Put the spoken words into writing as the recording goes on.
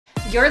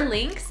Your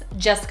links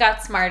just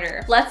got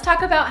smarter. Let's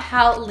talk about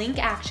how link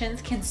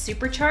actions can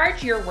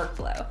supercharge your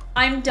workflow.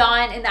 I'm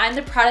Dawn and I'm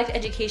the product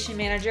education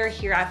manager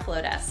here at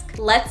Flodesk.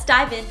 Let's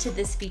dive into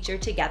this feature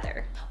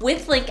together.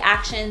 With link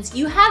actions,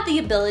 you have the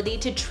ability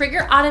to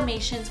trigger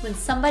automations when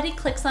somebody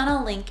clicks on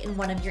a link in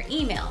one of your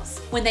emails.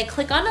 When they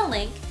click on a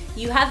link,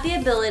 you have the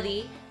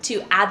ability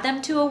to add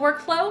them to a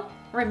workflow,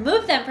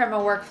 remove them from a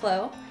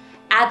workflow,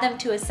 add them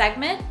to a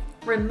segment,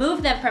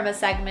 remove them from a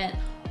segment,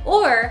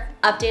 or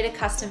update a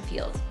custom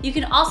field. You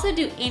can also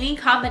do any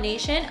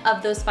combination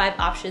of those 5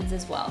 options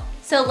as well.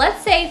 So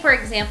let's say, for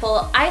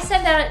example, I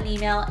send out an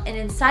email and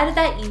inside of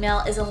that email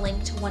is a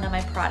link to one of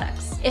my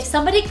products. If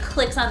somebody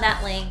clicks on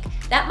that link,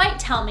 that might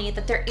tell me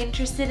that they're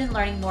interested in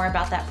learning more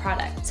about that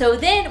product. So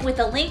then with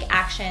a link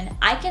action,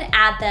 I can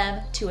add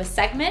them to a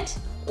segment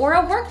or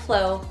a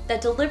workflow that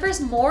delivers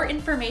more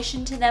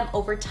information to them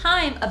over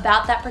time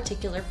about that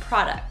particular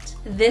product.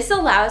 This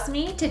allows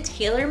me to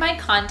tailor my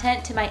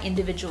content to my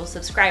individual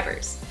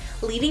subscribers,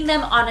 leading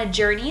them on a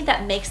journey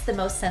that makes the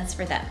most sense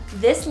for them.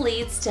 This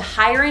leads to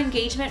higher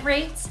engagement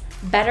rates,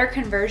 better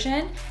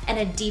conversion, and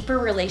a deeper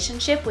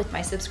relationship with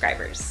my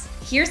subscribers.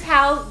 Here's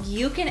how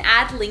you can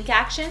add link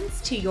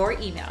actions to your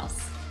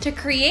emails. To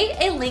create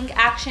a link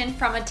action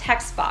from a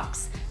text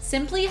box,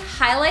 simply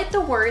highlight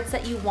the words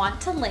that you want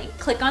to link,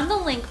 click on the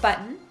link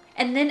button,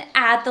 and then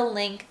add the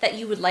link that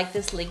you would like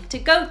this link to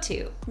go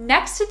to.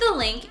 Next to the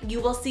link, you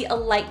will see a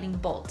lightning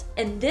bolt,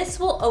 and this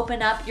will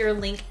open up your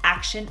link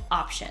action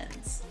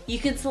options. You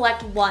can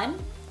select one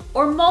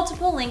or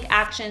multiple link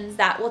actions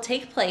that will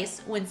take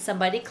place when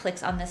somebody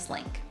clicks on this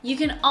link. You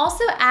can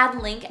also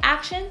add link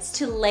actions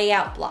to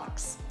layout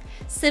blocks.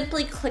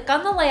 Simply click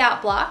on the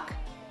layout block,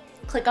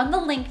 click on the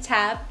link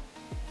tab,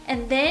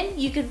 and then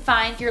you can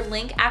find your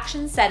link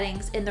action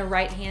settings in the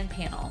right-hand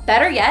panel.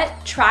 Better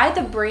yet, try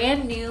the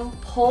brand new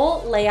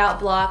poll layout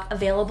block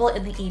available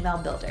in the email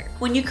builder.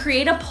 When you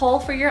create a poll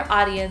for your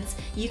audience,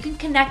 you can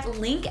connect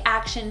link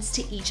actions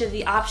to each of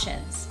the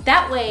options.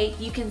 That way,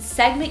 you can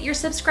segment your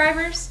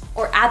subscribers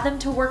or add them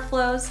to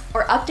workflows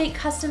or update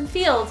custom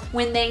fields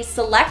when they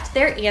select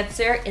their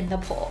answer in the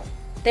poll.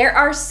 There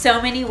are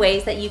so many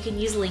ways that you can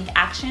use link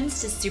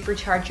actions to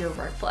supercharge your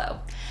workflow.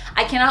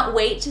 I cannot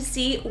wait to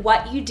see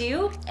what you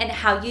do and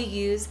how you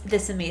use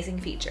this amazing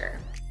feature.